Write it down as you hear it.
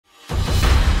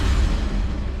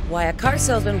Why a car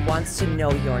salesman wants to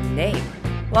know your name.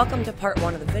 Welcome to part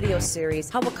 1 of the video series,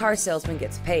 How a Car Salesman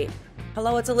Gets Paid.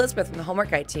 Hello, it's Elizabeth from the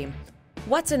Homework Guide team.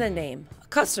 What's in a name? A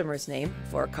customer's name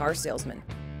for a car salesman.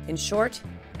 In short,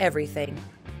 everything.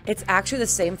 It's actually the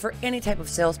same for any type of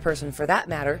salesperson for that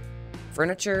matter.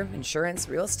 Furniture, insurance,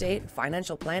 real estate,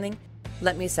 financial planning.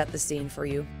 Let me set the scene for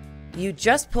you. You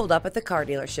just pulled up at the car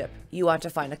dealership. You want to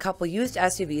find a couple used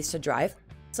SUVs to drive,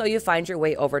 so you find your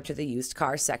way over to the used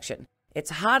car section. It's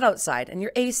hot outside and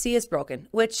your AC is broken,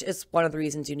 which is one of the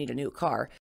reasons you need a new car.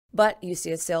 But you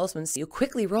see a salesman, so you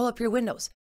quickly roll up your windows.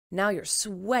 Now you're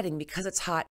sweating because it's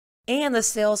hot, and the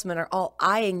salesmen are all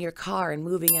eyeing your car and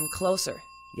moving in closer.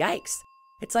 Yikes.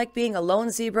 It's like being a lone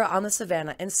zebra on the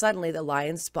savannah and suddenly the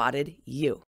lion spotted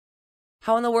you.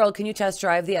 How in the world can you test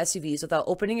drive the SUVs without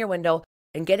opening your window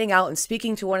and getting out and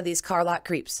speaking to one of these car lot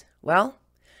creeps? Well,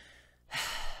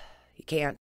 you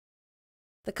can't.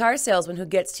 The car salesman who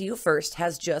gets to you first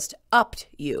has just upped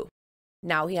you.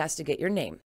 Now he has to get your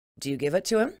name. Do you give it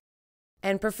to him?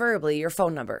 And preferably your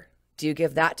phone number. Do you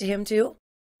give that to him too?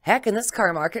 Heck, in this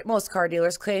car market, most car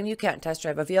dealers claim you can't test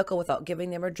drive a vehicle without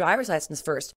giving them a driver's license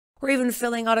first, or even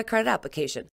filling out a credit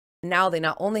application. Now they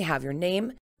not only have your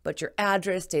name, but your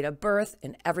address, date of birth,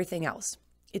 and everything else.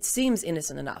 It seems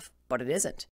innocent enough, but it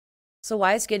isn't. So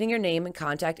why is getting your name and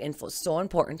contact info so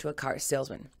important to a car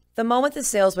salesman? The moment the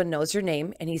salesman knows your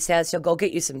name and he says he'll go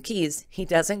get you some keys, he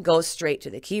doesn't go straight to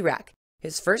the key rack.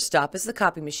 His first stop is the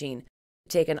copy machine.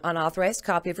 Take an unauthorized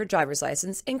copy of your driver's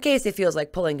license in case he feels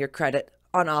like pulling your credit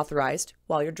unauthorized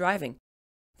while you're driving.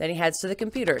 Then he heads to the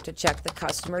computer to check the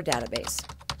customer database.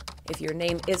 If your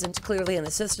name isn't clearly in the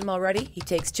system already, he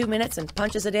takes 2 minutes and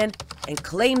punches it in and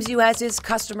claims you as his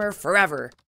customer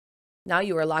forever. Now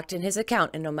you are locked in his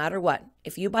account, and no matter what,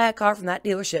 if you buy a car from that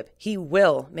dealership, he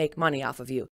will make money off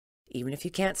of you, even if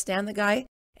you can't stand the guy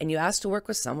and you ask to work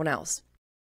with someone else.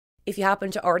 If you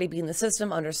happen to already be in the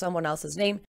system under someone else's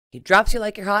name, he drops you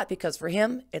like you're hot because for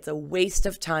him, it's a waste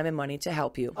of time and money to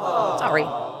help you. Aww. Sorry.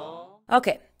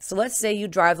 Okay, so let's say you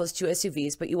drive those 2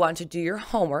 SUVs, but you want to do your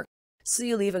homework, so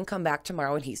you leave and come back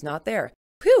tomorrow and he's not there.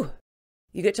 Phew!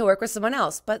 You get to work with someone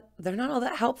else, but they're not all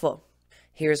that helpful.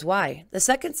 Here's why. The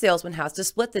second salesman has to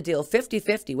split the deal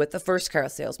 50-50 with the first car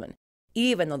salesman,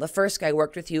 even though the first guy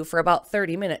worked with you for about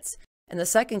 30 minutes, and the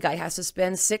second guy has to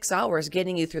spend 6 hours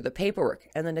getting you through the paperwork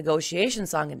and the negotiation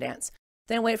song and dance,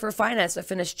 then wait for finance to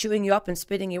finish chewing you up and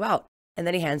spitting you out, and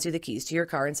then he hands you the keys to your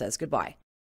car and says goodbye.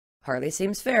 Hardly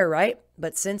seems fair, right?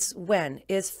 But since when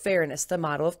is fairness the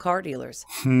motto of car dealers?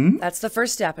 That's the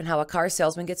first step in how a car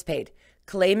salesman gets paid.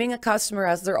 Claiming a customer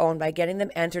as their own by getting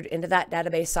them entered into that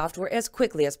database software as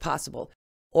quickly as possible,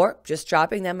 or just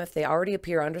dropping them if they already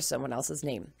appear under someone else's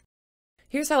name.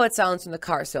 Here's how it sounds from the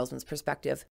car salesman's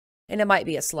perspective, and it might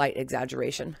be a slight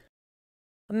exaggeration.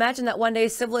 Imagine that one day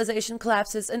civilization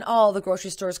collapses and all the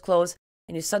grocery stores close,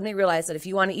 and you suddenly realize that if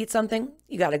you want to eat something,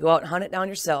 you got to go out and hunt it down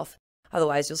yourself.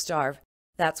 Otherwise, you'll starve.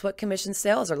 That's what commission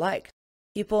sales are like.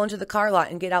 You pull into the car lot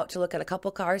and get out to look at a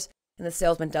couple cars, and the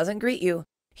salesman doesn't greet you.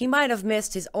 He might have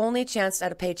missed his only chance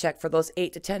at a paycheck for those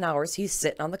 8 to 10 hours he's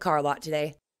sitting on the car lot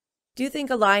today. Do you think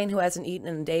a lion who hasn't eaten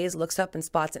in days looks up and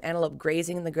spots an antelope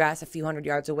grazing in the grass a few hundred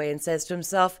yards away and says to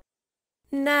himself,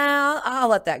 "Nah, I'll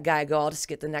let that guy go. I'll just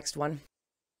get the next one"?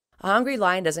 A hungry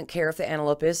lion doesn't care if the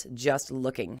antelope is just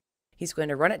looking. He's going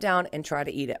to run it down and try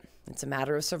to eat it. It's a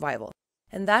matter of survival.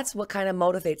 And that's what kind of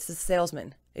motivates the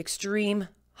salesman: extreme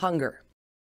hunger.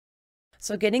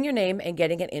 So getting your name and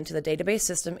getting it into the database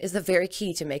system is the very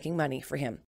key to making money for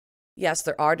him. Yes,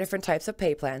 there are different types of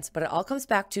pay plans, but it all comes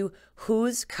back to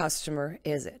whose customer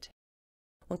is it?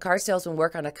 When car salesmen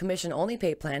work on a commission-only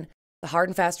pay plan, the hard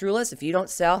and fast rule is if you don't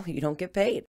sell, you don't get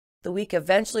paid. The weak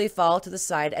eventually fall to the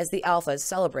side as the alphas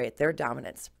celebrate their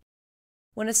dominance.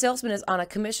 When a salesman is on a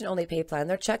commission-only pay plan,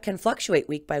 their check can fluctuate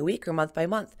week by week or month by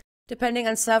month, depending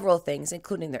on several things,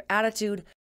 including their attitude,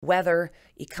 weather,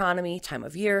 economy, time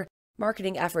of year,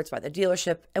 marketing efforts by the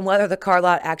dealership, and whether the car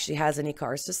lot actually has any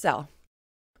cars to sell.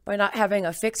 By not having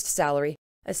a fixed salary,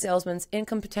 a salesman's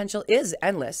income potential is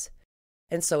endless,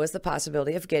 and so is the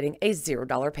possibility of getting a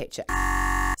 $0 paycheck.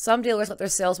 Some dealers let their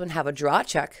salesmen have a draw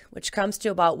check, which comes to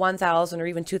about $1,000 or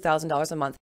even $2,000 a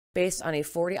month, based on a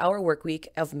 40-hour work week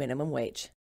of minimum wage.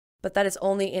 But that is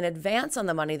only in advance on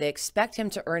the money they expect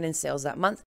him to earn in sales that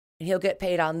month, and he'll get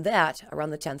paid on that around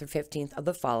the 10th or 15th of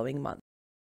the following month.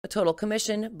 The total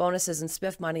commission, bonuses, and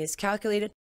spiff money is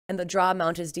calculated, and the draw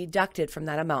amount is deducted from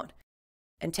that amount,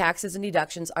 and taxes and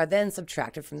deductions are then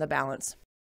subtracted from the balance.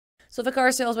 So if a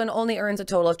car salesman only earns a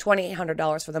total of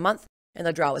 $2,800 for the month, and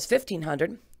the draw was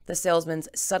 $1,500, the salesman's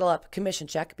settle-up commission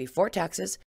check before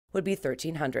taxes would be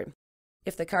 $1,300.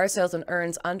 If the car salesman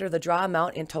earns under the draw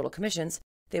amount in total commissions,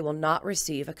 they will not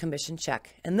receive a commission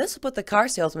check. And this will put the car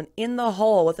salesman in the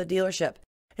hole with the dealership.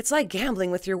 It's like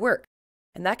gambling with your work.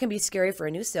 And that can be scary for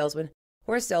a new salesman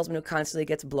or a salesman who constantly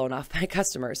gets blown off by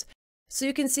customers. So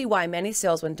you can see why many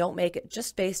salesmen don't make it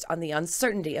just based on the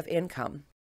uncertainty of income.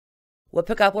 We'll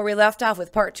pick up where we left off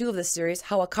with part 2 of this series,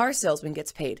 how a car salesman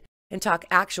gets paid, and talk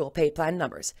actual pay plan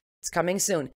numbers. It's coming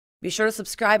soon. Be sure to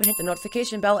subscribe and hit the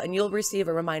notification bell, and you'll receive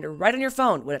a reminder right on your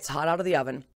phone when it's hot out of the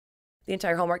oven. The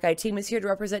entire Homework Guide team is here to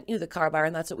represent you, the car buyer,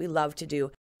 and that's what we love to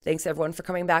do. Thanks everyone for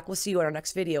coming back. We'll see you in our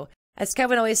next video. As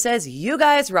Kevin always says, you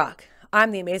guys rock.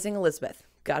 I'm the amazing Elizabeth.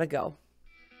 Gotta go.